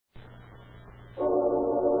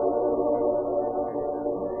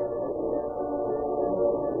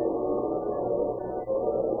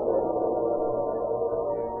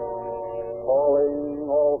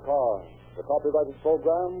copyrighted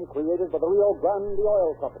program created by the Rio Grande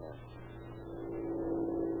Oil Company.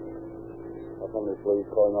 Assembly Police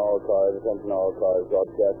calling all cars, attention all cars,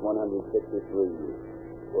 broadcast 163.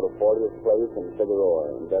 Go to 40th place in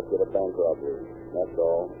Figueroa, investigate a bank robbery. That's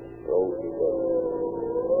all. Roll, she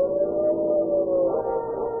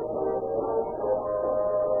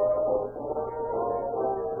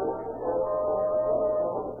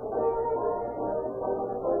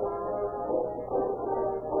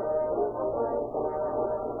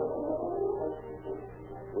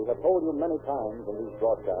We have told you many times in these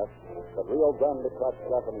broadcasts that Rio Grande cracked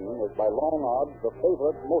gasoline is by long odds the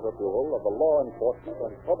favorite motor fuel of the law enforcement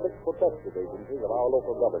and public protective agencies of our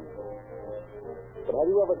local government. But have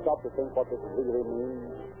you ever stopped to think what this really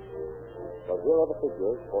means? Well, here are the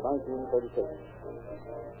figures for 1936.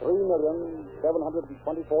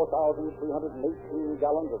 3,724,318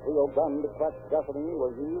 gallons of Rio Grande cracked gasoline were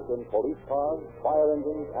used in police cars, fire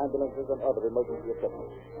engines, ambulances, and other emergency equipment.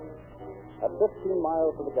 At 15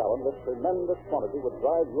 miles to the gallon, this tremendous quantity would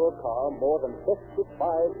drive your car more than 55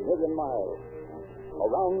 million miles.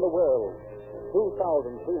 Around the world,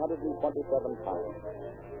 2,327 times.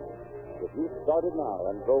 If you started now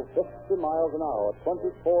and drove 50 miles an hour, 24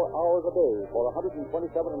 hours a day for 127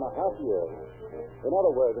 and a half years, in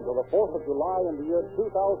other words, until the 4th of July in the year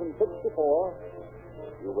 2064,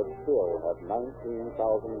 you would still have 19,000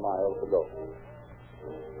 miles to go.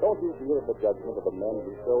 Don't you feel that the judgment of the men who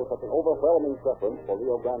show such an overwhelming preference for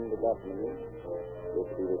Rio Grande gasoline is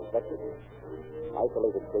to be respected?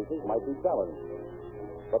 Isolated cases might be challenged,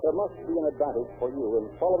 but there must be an advantage for you in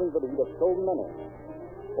following the lead of so many.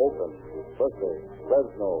 Oakland, Berkeley,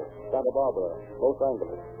 Fresno, Santa Barbara, Los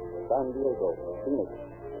Angeles, San Diego, Phoenix,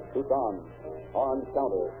 Tucson, Orange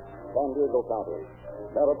County, San Diego County,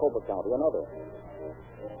 Maricopa County, and others.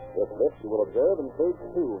 With this, you will observe in page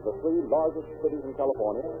 2 of the 3 largest cities in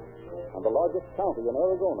California and the largest county in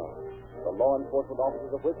Arizona, the law enforcement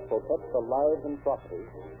officers of which protect the lives and property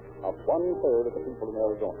of 1/3 of the people in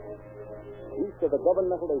Arizona. Each of the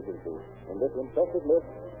governmental agencies in this impressive list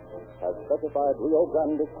has specified Rio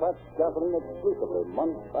Grande cracked gasoline exclusively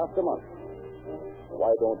month after month.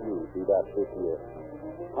 Why don't you do that this year?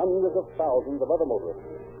 Hundreds of thousands of other motorists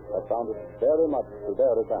have found it very much to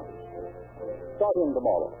their advantage. Start in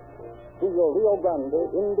tomorrow. See your Rio Grande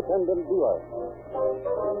independent dealer.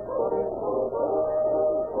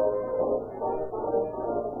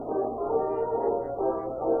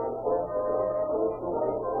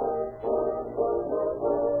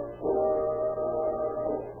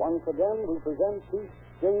 Once again, we present Chief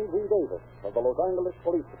James E. Davis of the Los Angeles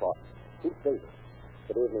Police Department. Chief Davis.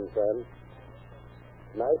 Good evening, friends.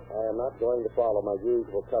 Tonight, I am not going to follow my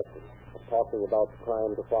usual custom of talking about the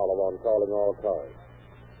crime to follow on calling all cars.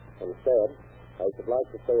 Instead, I should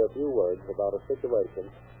like to say a few words about a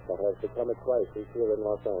situation that has become a crisis here in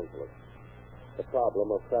Los Angeles, the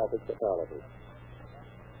problem of traffic fatalities.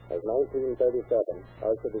 As 1937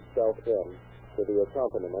 ushered itself in to the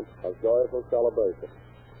accompaniment of joyful celebration,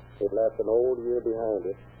 it left an old year behind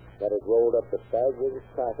it that has rolled up the staggering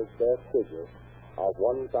traffic death figure of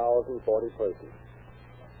 1,040 persons.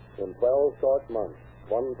 In 12 short months,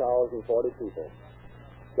 1,040 people,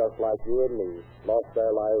 just like you and me, lost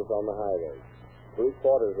their lives on the highway.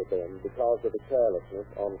 3/4 of them because of the carelessness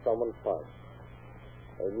on someone's part.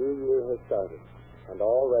 A new year has started, and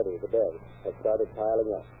already the dead have started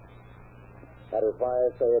piling up. That is why I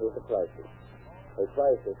say it is a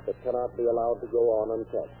crisis that cannot be allowed to go on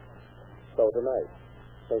unchecked. So tonight,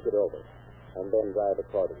 think it over, and then drive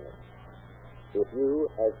accordingly. If you,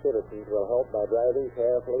 as citizens, will help by driving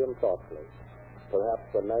carefully and thoughtfully,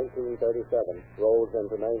 perhaps when 1937 rolls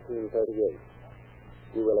into 1938,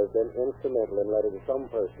 you will have been instrumental in letting some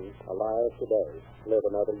person alive today live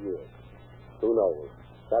another year. Who knows?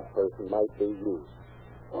 That person might be you.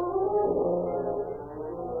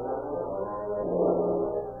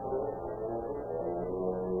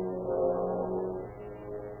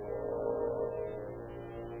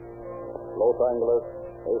 Los Angeles,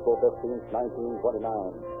 April 15th,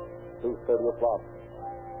 1929, 2:30 o'clock.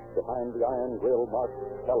 Behind the iron grill marked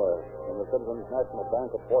teller in the Citizens National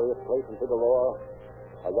Bank at 40th Place in Figueroa,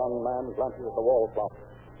 a young man glances at the wall clock,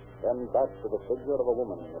 then back to the figure of a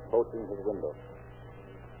woman approaching his window.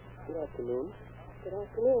 Good afternoon. Good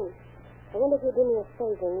afternoon. I wonder if you'd do me a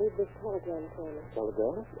favor and read this telegram for me.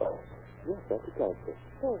 Telegram? Oh, yes, that's exactly.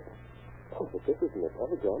 Thanks. Oh, but this isn't a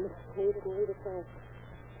telegram. Read it and read it fast.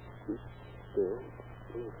 Still?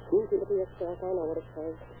 It'll be a check. I know what it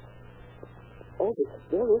says. Oh, but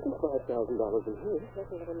there isn't $5,000 in here.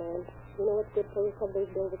 Listen, little man. You know what's good for you? Some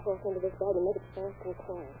big bills across under this bag and make it fast and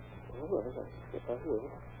quiet. All right, I will.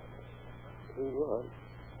 Here you are.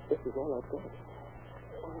 This is all I've got.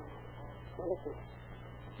 Now listen.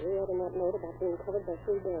 You read in that note about being covered by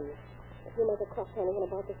 3 guns. If you make a cross on anyone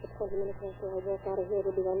about this for 20 minutes after I walk out of here,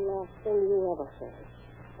 it'll be the last thing you ever say.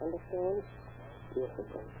 Understand? Yes,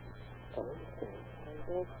 I understand. And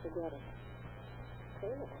don't forget it.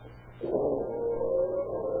 Say it.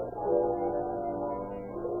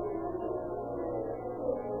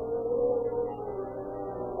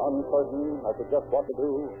 Uncertain as to just what to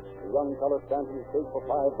do, the young fellow stands in his gate for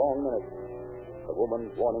 5 long minutes. The woman's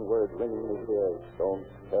warning words ringing in his ears. Don't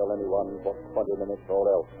tell anyone for 20 minutes or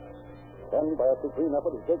else. Then, by a supreme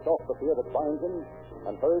effort, he shakes off the fear that binds him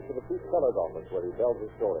and hurries to the chief seller's office where he tells his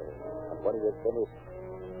story. And when he has finished,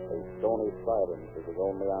 a stony silence is his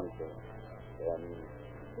only answer. Then,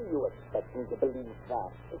 Do you expect me to believe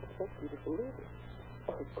that? Expect you to believe it?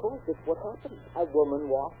 Of course, it's what happened. A woman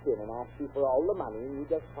walked in and asked you for all the money, and you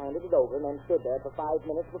just handed it over and then stood there for 5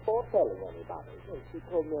 minutes before telling anybody. Well, she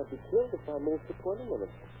told me I'd be killed if I moved for 20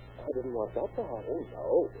 minutes. I didn't want that to happen. Oh,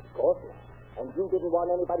 no, of course not. And you didn't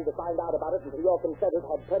want anybody to find out about it until your confederates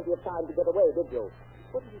had plenty of time to get away, did you?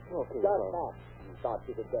 What are you talking about? Just that. You thought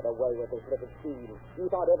you could get away with this little scheme. You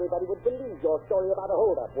thought everybody would believe your story about a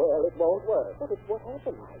hold-up. Well, it won't work. But it's what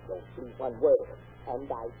happened. I don't believe one word of it. And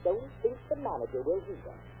I don't think the manager will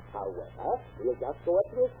either. However, we'll just go up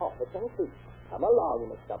to his office and see. Come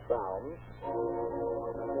along, Mr. Brown.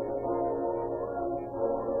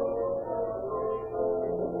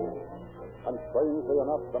 and strangely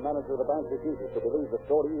enough, the manager of the bank refuses to believe the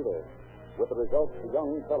story either. With the result, the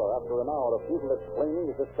young fellow, after an hour of futile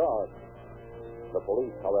explaining, is discharged. The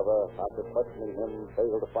police, however, after questioning him,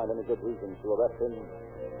 fail to find any good reason to arrest him,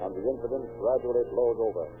 and the incident gradually blows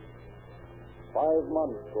over. 5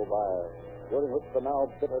 months go by, during which the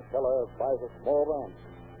now bitter teller buys a small ranch,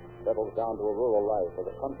 settles down to a rural life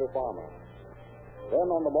as a country farmer. Then,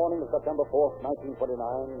 on the morning of September 4th,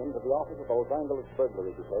 1929, into the office of the Los Angeles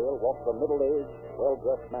burglary detail walks a middle-aged,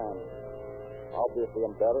 well-dressed man. Obviously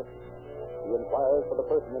embarrassed, he inquires for the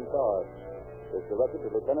person in charge. Is directed to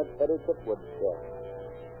Lieutenant Eddie Chipwood's desk.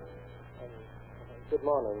 Good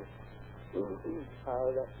morning.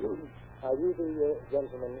 Are you the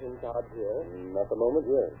gentleman in charge here? At the moment,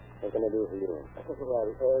 yes. What can I do for you?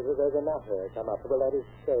 Well, there's a matter come up. Well, that is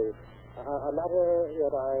to say, a matter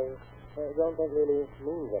that I don't think really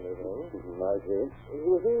means anything. I see.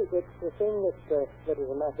 You see, it's the thing that is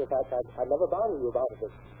a matter of fact, I'd never bother you about it,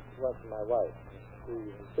 but once my wife. She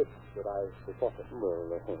insists that I report it. Well,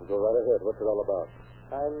 go right ahead. What's it all about?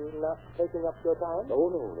 I'm not taking up your time? No,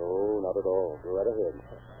 not at all. Go right ahead.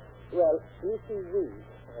 Well, you see, we,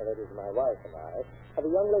 that is my wife and I, have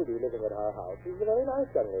a young lady living at our house. She's a very nice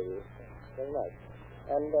young lady. Very nice.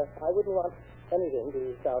 And I wouldn't want anything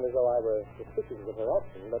to sound as though I were suspicious of her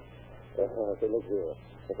action, but... say, look here.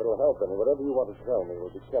 If it'll help any, whatever you want to tell me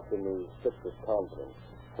will be kept in the strictest confidence.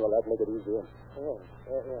 Will that make it easier?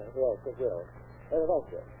 Yes, it will. Thank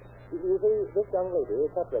you. You see, this young lady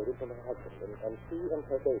is separated from her husband, and she and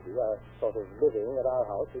her baby are sort of living at our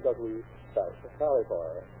house because we felt sorry for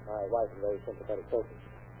her. My wife is a very sympathetic person.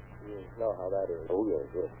 You know how that is. Oh, yes,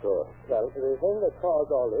 sure. Well, the thing that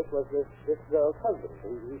caused all this was this girl's husband.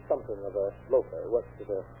 He's something of a loafer, works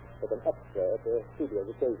as an extra at the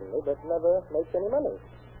studios occasionally, but never makes any money.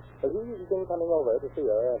 But he's been coming over to see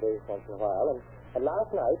her every once in a while, and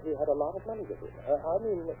last night he had a lot of money with him. I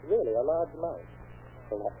mean, really, a large amount.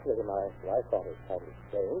 Well, naturally, my wife thought it kind of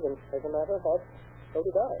strange, and as a matter of fact, so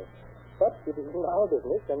did I. But it isn't our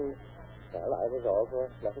business, and, well, I resolved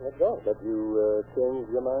for letting it go. But you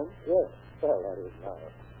changed your mind? Yes. Well, that is my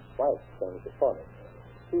wife changed it for me.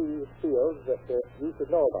 She feels that you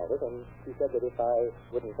should know about it, and she said that if I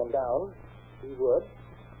wouldn't come down, he would.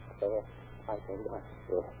 So I came down.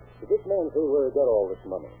 Did this man say where he got all this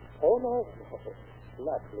money? Oh, no.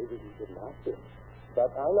 Naturally, he didn't have to. But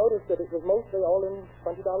I noticed that it was mostly all in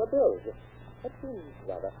 $20 bills. That seems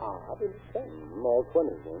rather odd in itself. All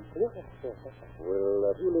 20, then? Yes. Well,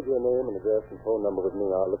 if you leave your name and address and phone number with me,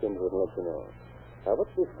 I'll look into it and let you know.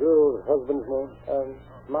 What's this girl's husband's name?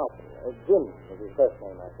 Martin. Jim is his first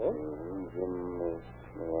name, I think. Jim,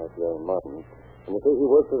 Martin. And you say he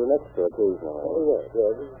works as an extra occasionally? Yes.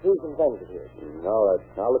 He's some friends of his. All right.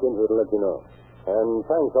 I'll look into it and let you know. And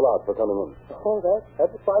thanks a lot for coming in. Oh,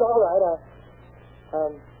 that's quite all right.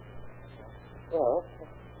 Well,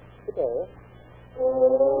 good day.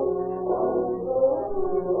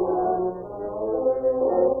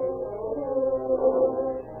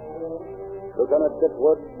 Lieutenant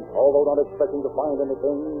Chipwood, although not expecting to find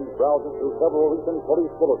anything, browses through several recent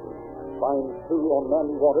police bulletins, finds 2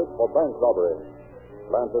 men wanted for bank robbery,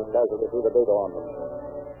 glances casually through the data on them.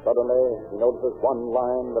 Suddenly, he notices one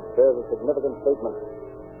line that bears a significant statement.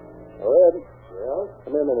 Red. Yeah?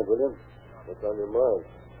 Come here a minute, will you? What's on your mind?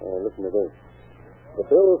 Listen to this. The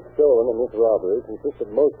bills stolen in this robbery consisted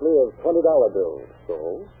mostly of $20 bills.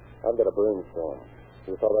 So? I've got a brainstorm.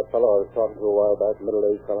 You saw that fellow I was talking to a while back,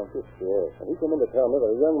 middle-aged fellow? Yes. And he came in to tell me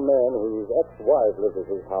that a young man whose ex-wife lives at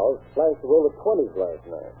his house flashed a roll of 20s last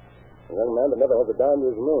night. A young man that never had a dime to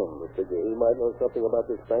his name. You figure he might know something about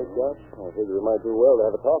this bank job? I figure we might do well to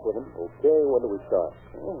have a talk with him. Okay, when do we start?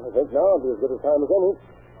 Well, I think now will be as good a time as any.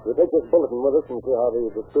 We'll take this bulletin with us and see how the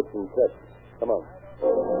description checks. Come on.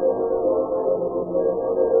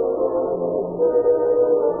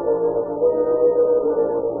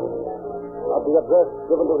 At the address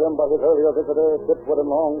given to him by his earlier visitor, Pittswood and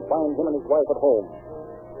Long find him and his wife at home.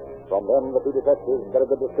 From them, the two detectives get a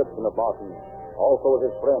good description of Martin, also of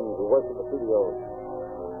his friends who work at the studio,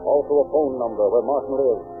 also a phone number where Martin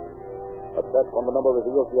lives. A check on the number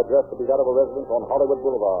reveals the address to be that of a residence on Hollywood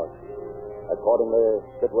Boulevard. Accordingly,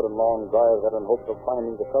 Pittswood and Long drive there in hopes of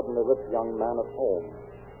finding the suddenly rich young man at home.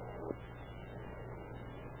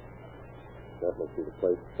 That must be the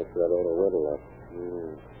place to pick that auto rental up.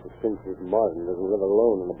 It seems that Martin doesn't live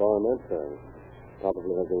alone in the bar inside.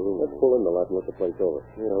 Probably has a room. Let's pull in the lot and look the place over.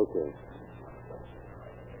 Yeah, okay.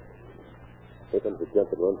 Here comes the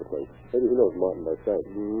gent that runs the place. Maybe he knows Martin by sight.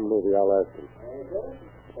 Maybe I'll ask him.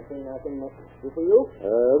 Something I can do for you?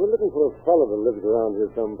 We're looking for a fellow that lives around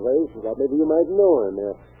here someplace. Thought maybe you might know him.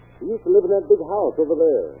 He used to live in that big house over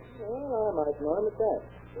there. Well, I might know him at that.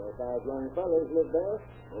 4 or 5 young fellows live there.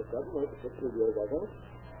 Most of them work at the studios, I think.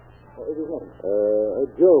 What was his name?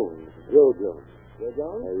 Jones. Joe Jones. Joe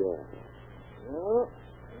Jones? Yeah. No,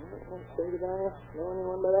 I don't think that I know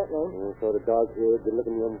anyone by that name. Sort of dark-haired,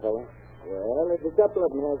 good-looking young fellow? Well, there's a couple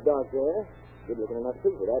of them has dark hair. Good-looking enough,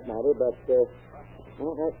 too, for that matter, but,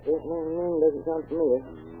 well, that name doesn't sound familiar.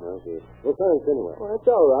 Okay. Well, thanks anyway. Well, that's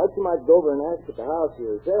all right. You might go over and ask at the house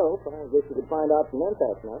yourself. I guess you could find out from them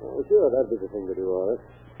fast enough. Oh, sure, that'd be the thing to do, all right.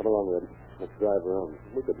 Come along, Red. Let's drive around.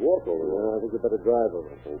 We could walk over there. I think you better drive over.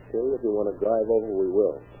 Okay, if you want to drive over, we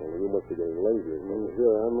will. Well, you must be getting lazy.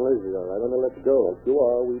 Sure, I'm lazy, all right. I'm going to let you go. If you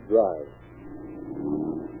are, we drive.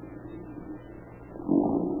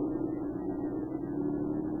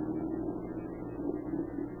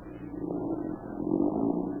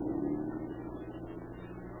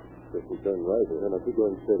 Guess we turned right here. Now, keep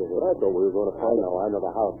going straight ahead. I thought we were going to find out. I know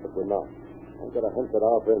the house, but we're not. I've got a hunch that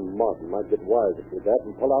our friend Martin might get wise if we did that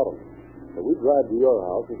and pull out on him. So we drive to your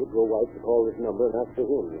house and get your wife to call this number and ask for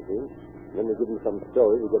him, you see. And then we give him some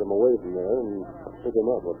story to get him away from there and pick him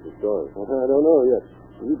up. What's the story? I don't know yet.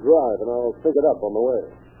 You drive and I'll pick it up on the way.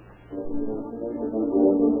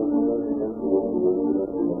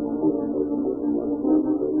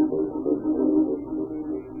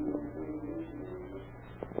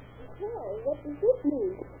 What does this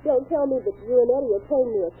mean? Don't tell me that you and Eddie are paying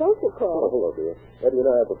me a social call. Oh, hello, dear. Eddie and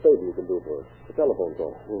I have a favor you can do for us. A telephone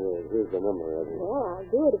call. Here's the number, Eddie. Well, I'll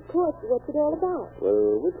do it, of course. What's it all about?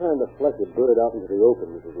 Well, we're trying to flesh a bird out into the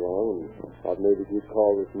open, Mrs. Long, and thought maybe you'd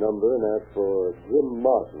call this number and ask for Jim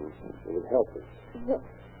Martin. It would help us.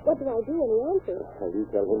 What do I do when he answers? You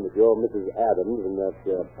tell him that you're Mrs. Adams and that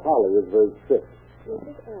Polly is very sick.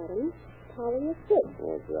 Mrs. Adams, Polly is sick.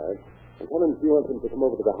 That's right. And tell him she wants him to come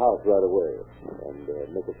over to the house right away and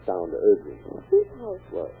make it sound urgent. Whose house?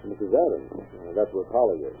 Well, Mrs. Adams. That's where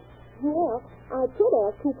Polly is. Well, I could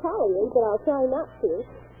ask who Polly is, but I'll try not to.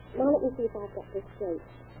 Now, let me see if I've got this straight.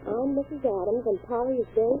 I'm Mrs. Adams, and Polly is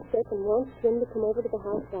very sick and wants Jim to come over to the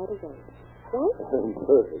house right away. Right?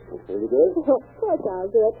 Perfect. Pretty good? Of course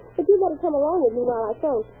I'll do it. But you better come along with me while I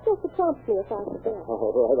phone, just to prompt me if I forget.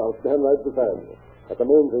 All right, I'll stand right beside you. But the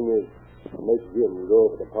main thing is to make Jim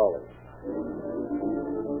go over to Polly.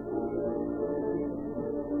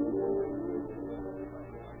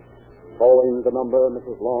 Calling the number,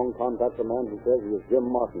 Mrs. Long contacts a man who says he is Jim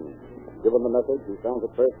Martin. Given the message, he sounds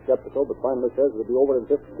at first skeptical, but finally says he'll be over in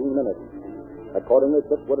 15 minutes. Accordingly,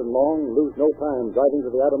 Pittswood and Long lose no time driving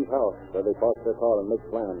to the Adams house, where they park their car and make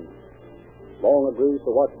plans. Long agrees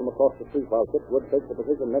to watch them across the street while Pittswood takes a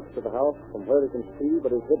position next to the house from where he can see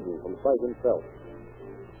but is hidden from sight himself.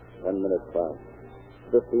 10 minutes pass.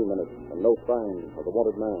 15 minutes, and no sign of the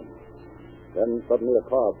wanted man. Then suddenly a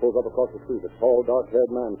car pulls up across the street. A tall,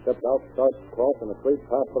 dark-haired man steps out, starts across in a straight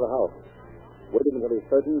path for the house. Waiting until he's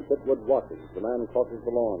certain, Pittswood watches. The man crosses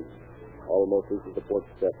the lawn, almost reaches the porch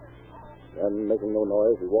steps. Then, making no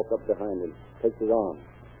noise, he walks up behind him, takes his arm.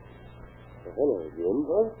 Hello, Jim.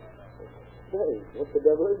 Huh? Say, what the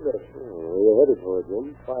devil is this? Where are you headed for,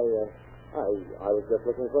 Jim? I was just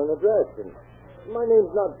looking for an address, and my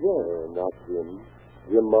name's not Jim. Not Jim.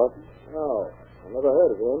 Jim Martin? No. I never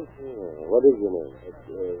heard of him. What is your name?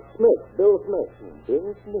 Smith. Bill Smith. Bill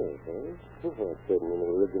Smith, eh? That's certainly an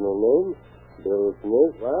original name. Bill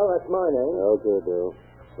Smith. Well, that's my name. Okay, Bill.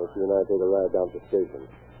 Let's you and I take a ride down to the station.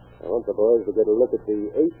 I want the boys to get a look at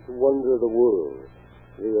the eighth wonder of the world.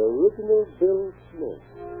 The original Bill Smith.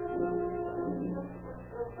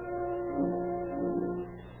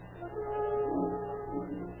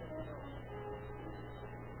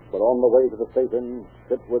 But on the way to the station,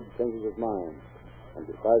 Fitwood changes his mind and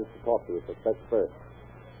decides to talk to his suspect first.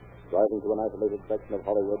 Driving to an isolated section of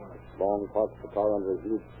Hollywood, Long parks the car under a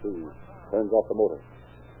huge tree, turns off the motor.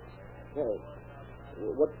 Hey,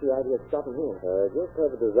 what's the idea of stopping here? I just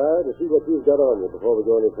have a desire to see what you've got on you before we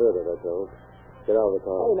go any further, that's all. Get out of the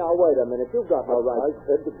car. Hey, now, wait a minute. You've got no right. I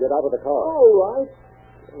said to get out of the car. All right.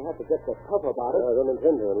 You don't have to get so tough about it. I don't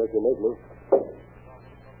intend to unless you make me.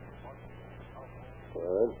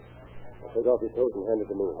 All right. Now take off your coat and hand it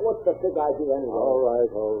to me. What's the big idea anyway? All right.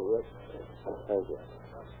 Thank you.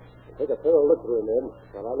 Take a thorough look through him, then,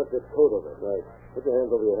 and I'll lift this coat over. Right. Put your hands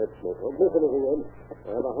over your head, Smith. Don't miss anything, then.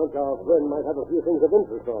 I have a hunch our friend might have a few things of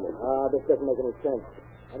interest on him. This doesn't make any sense.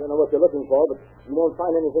 I don't know what you're looking for, but you won't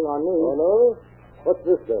find anything on me. Oh, no? What's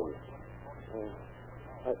this, then?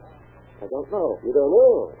 I don't know. You don't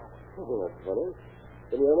know? Oh, that's funny.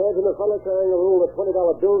 Can you imagine a fellow carrying a roll of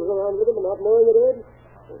 $20 bills around with him and not knowing it, Ed?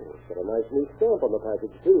 It's got a nice neat stamp on the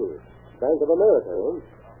package, too. Bank of America, huh?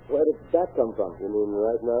 Where did that come from? You mean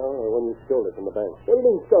right now, or when you stole it from the bank? What do you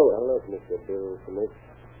mean stole it? Now, look, Mr. Bill Smith.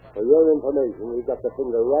 For your information, we've got the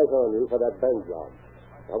finger right on you for that bank job.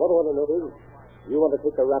 Now, what I want to know is, do you want to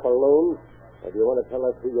take the rap alone, or do you want to tell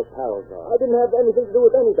us who your pals are? I didn't have anything to do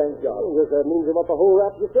with any bank job. I guess that means you want the whole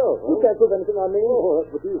rap yourself, huh? You can't prove anything on me. Oh,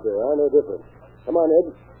 that's what you say. I know different. Come on, Ed.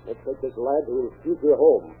 Let's take this lad to his future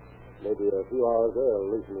home. Maybe a few hours there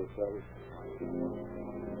will loosen his tongue.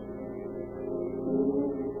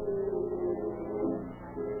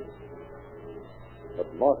 But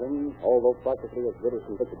Martin, although practically as good as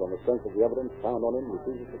convicted on the strength of the evidence found on him,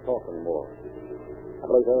 refuses to talk anymore. And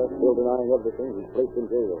later, still denying everything, he's placed in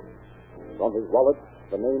jail. From his wallet,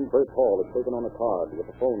 the name Bert Hall is taken on a card with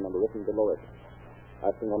a phone number written below it.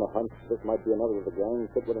 Acting on a hunch this might be another of the gang,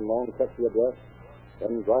 Fitwood and Long checked the address,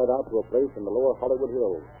 then drive out to a place in the lower Hollywood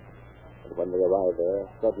Hills. And when they arrive there,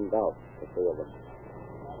 sudden doubt assailed them.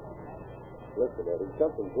 Listen, Eddie,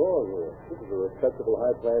 something's wrong here. This is a respectable,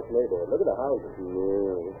 high-class neighborhood. Look at the houses.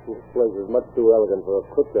 Yeah, this place is much too elegant for a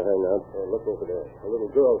crook to hang out. Look over there. A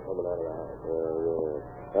little girl coming out of the house.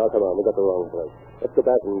 Yeah. Now, come on. We got the wrong place. Let's go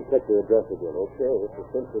back and check the address again. Okay, it's a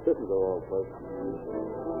cinch that this is the wrong place.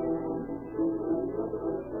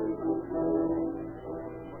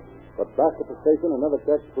 But back at the station, another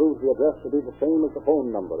check proves the address to be the same as the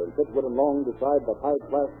phone number, and Fitwood and Long decide that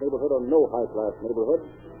high-class neighborhood or no high-class neighborhood,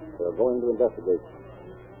 they're going to investigate.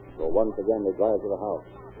 So once again, they drive to the house.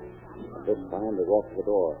 And this time, they walk to the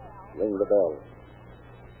door, ring the bell.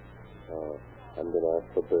 I'm going to ask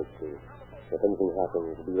for Bert, too. If anything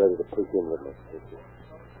happens, be ready to push in with me.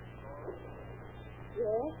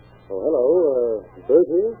 Yes? Oh, hello. Bert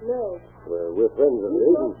here? No. We're friends of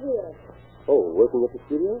his. Not here. Oh, working at the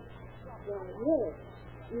studio? Yes.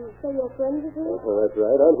 You say your friend is here? Oh, that's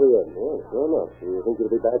right. I'm here. Yeah, sure enough. You think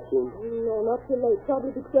you'll be back soon? No, not too late.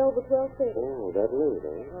 Probably be 12 or 12:30. Oh, that late,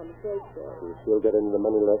 eh? I'm afraid so. You still get any of the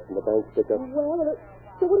money left from the bank pickup? Well,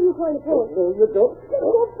 so what are you trying to pull? No, you don't.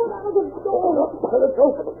 Don't put out the door. Let us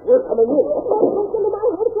open it. We're coming in. Don't come to my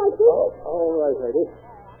house like this. All right, lady.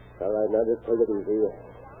 All right, now just take it easy.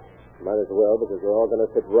 Might as well, because we're all going to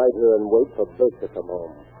sit right here and wait for Bert to come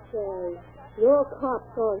home. Say, you're a cop,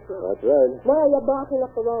 aren't you? That's right. Now you're barking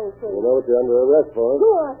up the wrong tree. You know what you're under arrest for?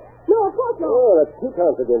 No, of course not. Oh, that's 2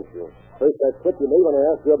 counts against you. First that quit you made when I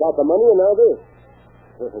asked you about the money, and now this.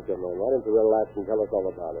 Come on, why don't you relax and tell us all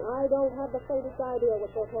about it? I don't have the faintest idea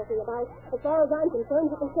what they're talking about. As far as I'm concerned,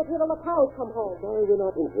 you can sit here till the cows come home. Why, we're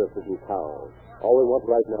not interested in cows. All we want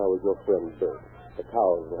right now is your friend Bert. The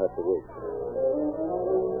cows will have to wait.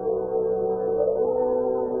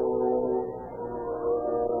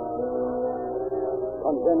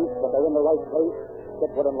 Convinced that they're in the right place,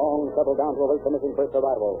 Fitwood and Long settle down to await the missing Bert's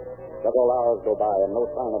arrival. Several hours go by and no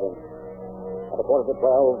sign of him. At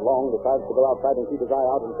 11:45, Long decides to go outside and keep his eye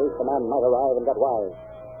out in case the man might arrive and get wise.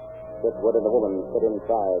 Fitwood and the woman sit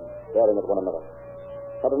inside, staring at one another.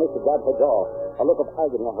 Suddenly, she grabs her jaw, a look of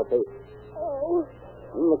agony on her face. Oh,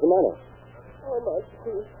 What's the matter? oh, my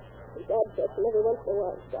teeth. God bless them every once in a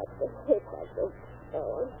while. That's the hit like this.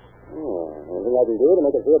 Oh, Anything I can do to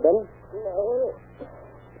make it feel better? no.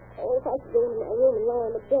 Oh, if I could go into my room and lie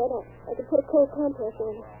on the bed, I could put a cold compress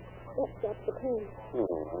on it. That stops the pain.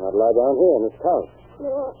 I'd lie down here on this couch.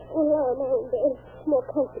 No, I'll lie on my own bed. It's more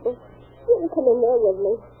comfortable. You can come in there with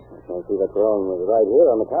me. I can't see what's wrong with it right here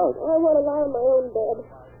on the couch. I want to lie on my own bed.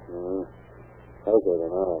 Okay, then,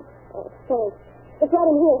 all right. Oh, thanks. It's right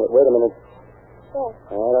in here. Wait a minute. Yes.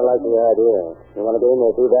 I don't like the idea. You want to go in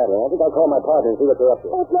there and do that, huh? I think I'll call my partner and see what they're up to.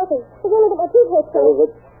 Oh, it's nothing. It's only that my tooth hurts. Is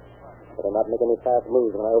it? Better not make any fast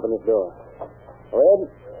moves when I open this door. Red,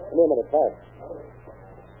 come here a minute, fast.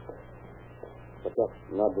 What's up?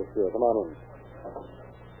 Not just sure. Come on in.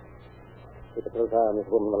 Keep a close eye on this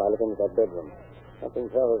woman while I look into that bedroom.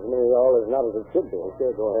 Something tells me all is not as it should be.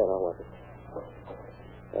 Sure, go ahead. I'll watch it.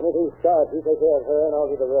 Anything starts, you take care of her and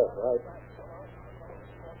I'll do the rest, right?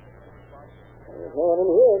 There's no one in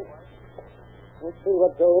here. Let's see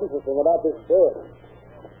what's so interesting about this bed.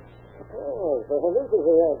 Oh, so this is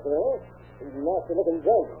the answer, huh? These nasty-looking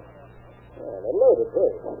guns. Yeah, they're loaded,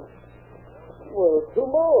 too. Well, two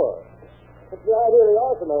more. What's the idea of the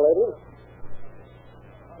arsenal, ladies?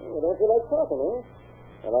 You don't feel like talking, huh?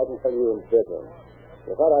 Well, I can tell you in bedroom.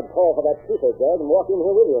 You thought I'd call for that super guard and walk in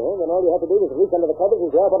here with you, huh? Then all you have to do is reach under the covers and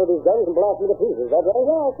grab one of these guns and blast me to pieces. Is that right?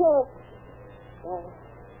 Yeah, sure.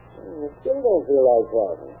 You still don't feel like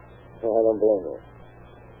talking. Oh, I don't blame you.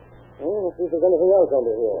 Well, let's see if there's anything else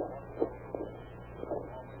under here.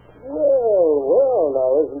 Well, now,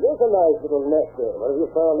 isn't this a nice little nest there? What have you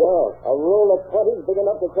found out? A roll of putties big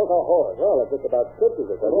enough to cook a horse. Well, it's just about 50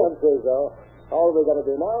 or so. I'd say so. All we got to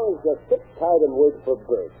do now is just sit tight and wait for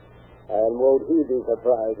Bribes. And won't he be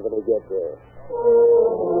surprised when we get there?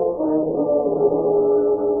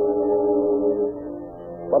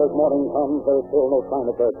 But as morning comes, there is still no sign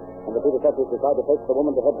of Bert, and the two detectives decide to take the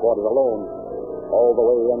woman to headquarters alone. All the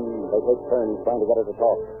way in, they take turns trying to get her to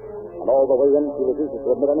talk. And all the way in, she refuses to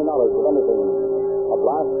admit any knowledge of anything. At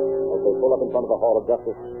last, as they pull up in front of the Hall of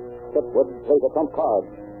Justice, Chipwood plays a trump card.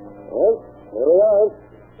 Well, here we are.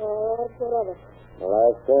 All right, whatever. The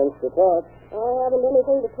last chance to talk. I haven't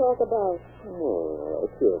anything to talk about. Oh,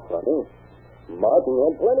 that's sure funny. Martin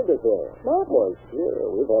had plenty to say. Martin? Well, sure.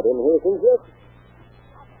 We've had him here since yesterday.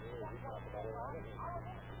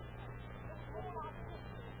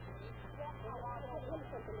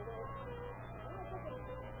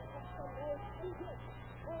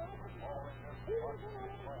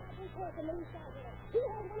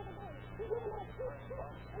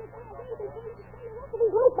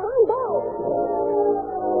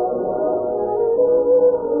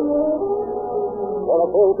 For a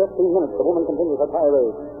full 15 minutes, the woman continues her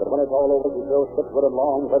tirade, but when it's all over, she throws Chipwood and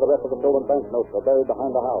Long where the rest of the stolen banknotes are buried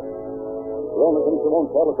behind the house. The only thing she won't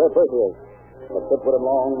tell is where Bertie is. But Chipwood and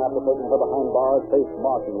Long, after taking her behind bars, face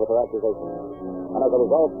Martin with her accusations. And as a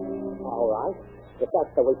result... All right. If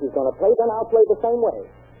that's the way she's going to play, then I'll play the same way.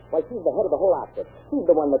 Why, she's the head of the whole outfit. She's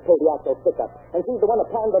the one that pulled the actual stick-up. And she's the one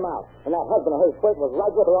that planned them out. And that husband of hers, Bert, was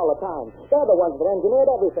right with her all the time. They're the ones that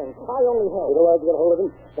engineered everything. I only helped. You know where to get hold of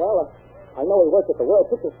him? Well, I know he works at the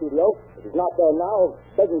World Picture Studio. If he's not there now,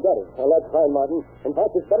 they can get him. Well, that's fine, Martin. In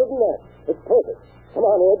fact, it's better than that. It's perfect. Come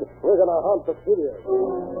on, Ed. We're going to haunt the studio.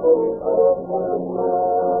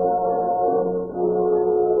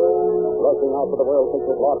 Rushing out for the World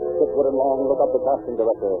Picture lot, Chipwood and Long look up the casting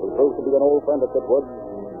director, who proves to be an old friend of Chipwood,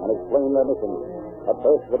 and explain their mission. At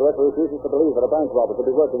first, the director refuses to believe that a bank robber could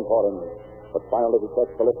be working for him. But finally, he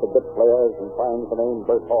checks the list of bit players and finds the name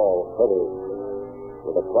Bert Hall, heavy,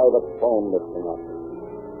 with a private phone listing on it.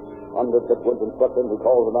 Under Chipwood's instruction, he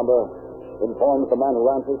calls the number, informs the man who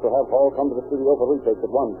answers to have Hall come to the studio for retakes at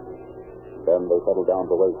once. Then they settle down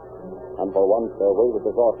to wait. And for once, their wait was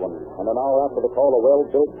a short one. And an hour after the call, a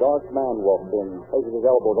well-built, dark man walks in, places his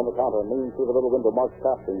elbows on the counter, leans through the little window marked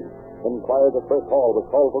casting, inquires if Bert Hall was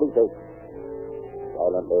called for retake.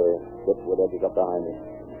 Silently, Chipwood edges up behind him,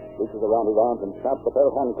 reaches around his arms and snaps a pair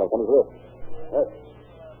of handcuffs on his wrist.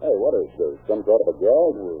 Hey, what is this? Some sort of a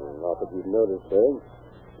gag? Not that you've noticed, eh?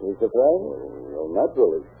 You surprised? Well,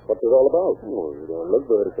 naturally. What's it all about? Well, you don't look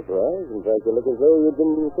very surprised. In fact, you look as though you've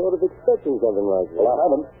been sort of expecting something like this. Well, I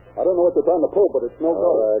haven't. I don't know what you're trying to pull, but it's no good.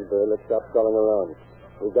 All right, Bill, let's stop stalling around.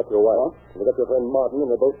 We've got your wife. We've got your friend Martin, and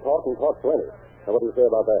they both talk and talk plenty. Now, what do you say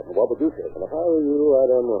about that? What would you say? Well, if I were you, I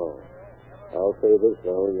don't know. I'll say this,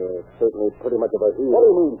 though. You're certainly pretty much of a hero. What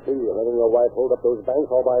do you mean, You're letting your wife hold up those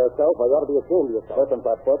banks all by herself. Why, you ought to be ashamed of yourself. Listen,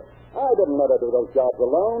 Fatfoot, I didn't let her do those jobs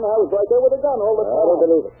alone. I was right there with a gun all the time. I don't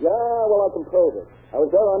believe it. Yeah, well, I can prove it. I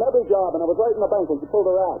was there on every job, and I was right in the bank when she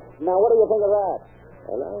pulled her out. Now, what do you think of that?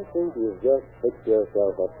 Well, I think you've just fixed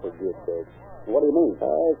yourself up for good, Dave. What do you mean?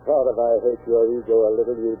 I thought if I hurt your ego a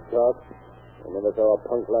little, you'd talk. I never saw a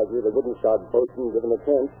punk like you that wouldn't start boasting given a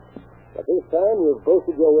chance. But this time, you've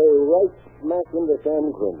boasted your way right smack into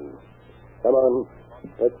San Quentin. Come on,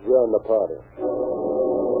 let's join the party.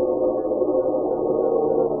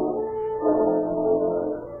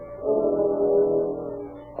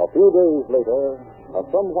 few days later, a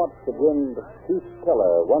somewhat chagrined Chief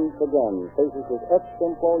Teller once again faces his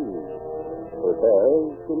ex-employee,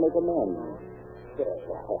 prepares to make amends.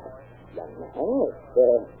 Young man,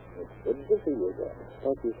 it's good to see you again.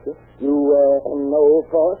 Thank you, sir. You know,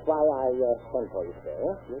 of course, why I sent for you, sir.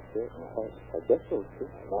 Yes, sir. I guess so, sir.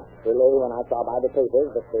 Naturally, when I saw by the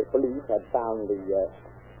papers that the police had found the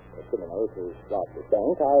criminals who robbed the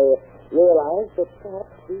bank, I realized that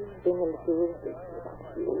perhaps he's been a little hasty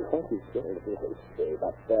about you. Thank you, sir.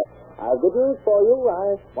 But I've good news for you.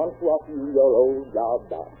 I want to offer you your old job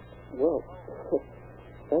back. Well,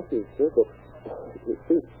 thank you, sir, but you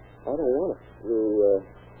see, I don't want it. You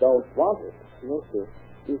don't want it? No, sir.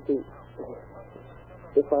 You see,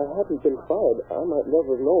 if I hadn't been fired, I might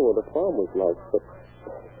never know what a farm was like. But,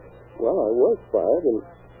 well, I was fired, and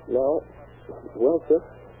now, well, sir,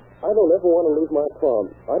 I don't ever want to leave my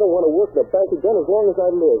farm. I don't want to work in a bank again as long as I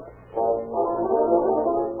live.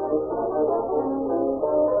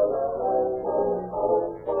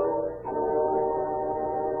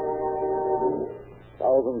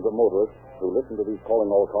 Thousands of motorists who listened to these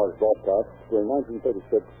calling all cars broadcasts during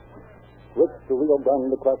 1936 switched to Rio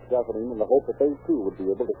Grande cracked gasoline in the hope that they, too, would be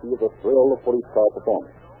able to feel the thrill of police car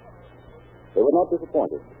performance. They were not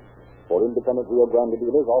disappointed, for independent Rio Grande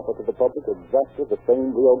dealers offer to the public exactly the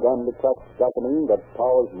same Rio Grande cracked gasoline that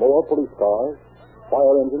powers more police cars,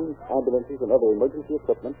 fire engines, ambulances, and other emergency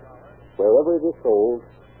equipment wherever it is sold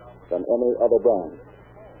than any other brand.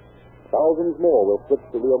 Thousands more will switch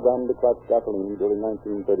to Rio Grande cracked gasoline during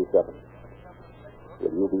 1937.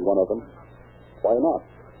 Will you be one of them? Why not?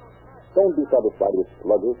 Don't be satisfied with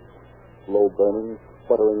sluggish, slow-burning,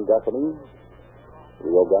 sputtering gasoline.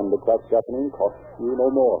 Rio Grande cracked gasoline costs you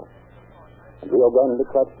no more. And Rio Grande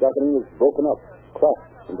cracked gasoline is broken up,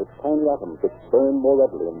 crushed into tiny atoms which burn more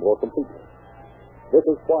readily and more completely. This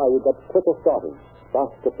is why you get quicker starting,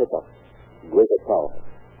 faster pickup, greater power.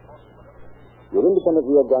 Your independent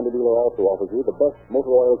Rio Grande dealer also offers you the best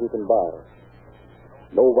motor oils you can buy.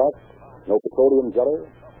 No wax, no petroleum jelly,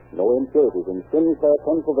 no impurities in Sinclair,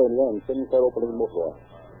 Pennsylvania, and Sinclair opening motor oil.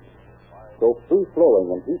 So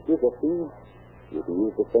free-flowing and heat-resisting, you can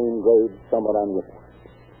use the same grade summer and winter.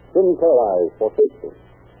 Sinclair eyes for safety.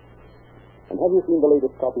 And have you seen the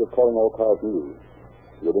latest copy of Calling All Cars News?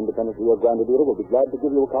 Your independent Rio Grande dealer will be glad to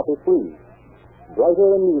give you a copy free.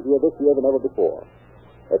 Brighter and easier this year than ever before.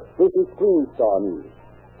 Exclusive Screen Star News,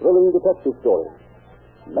 thrilling detective stories,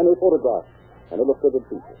 many photographs, and illustrated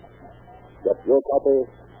features. Get your copy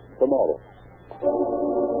tomorrow.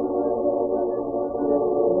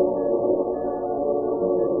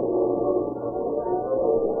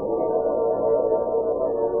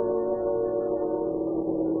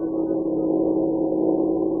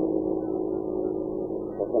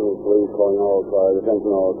 Please calling all cars,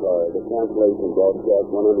 attention all cars. The cancellation broadcast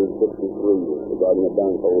 163 regarding a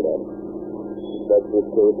bank holdup. Such this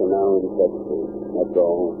case are now in custody. That's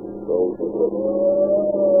all.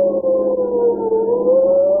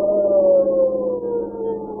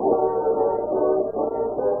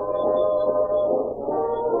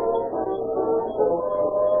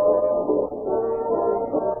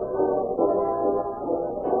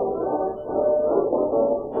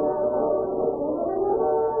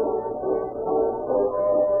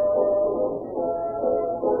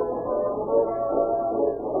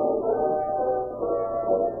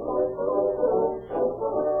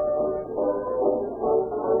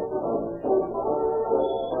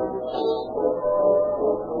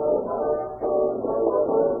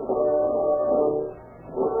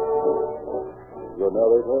 Your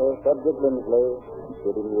narrator, Cedric Lindsley,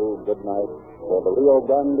 bidding you good night for the Rio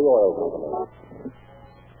Grande Oil Company.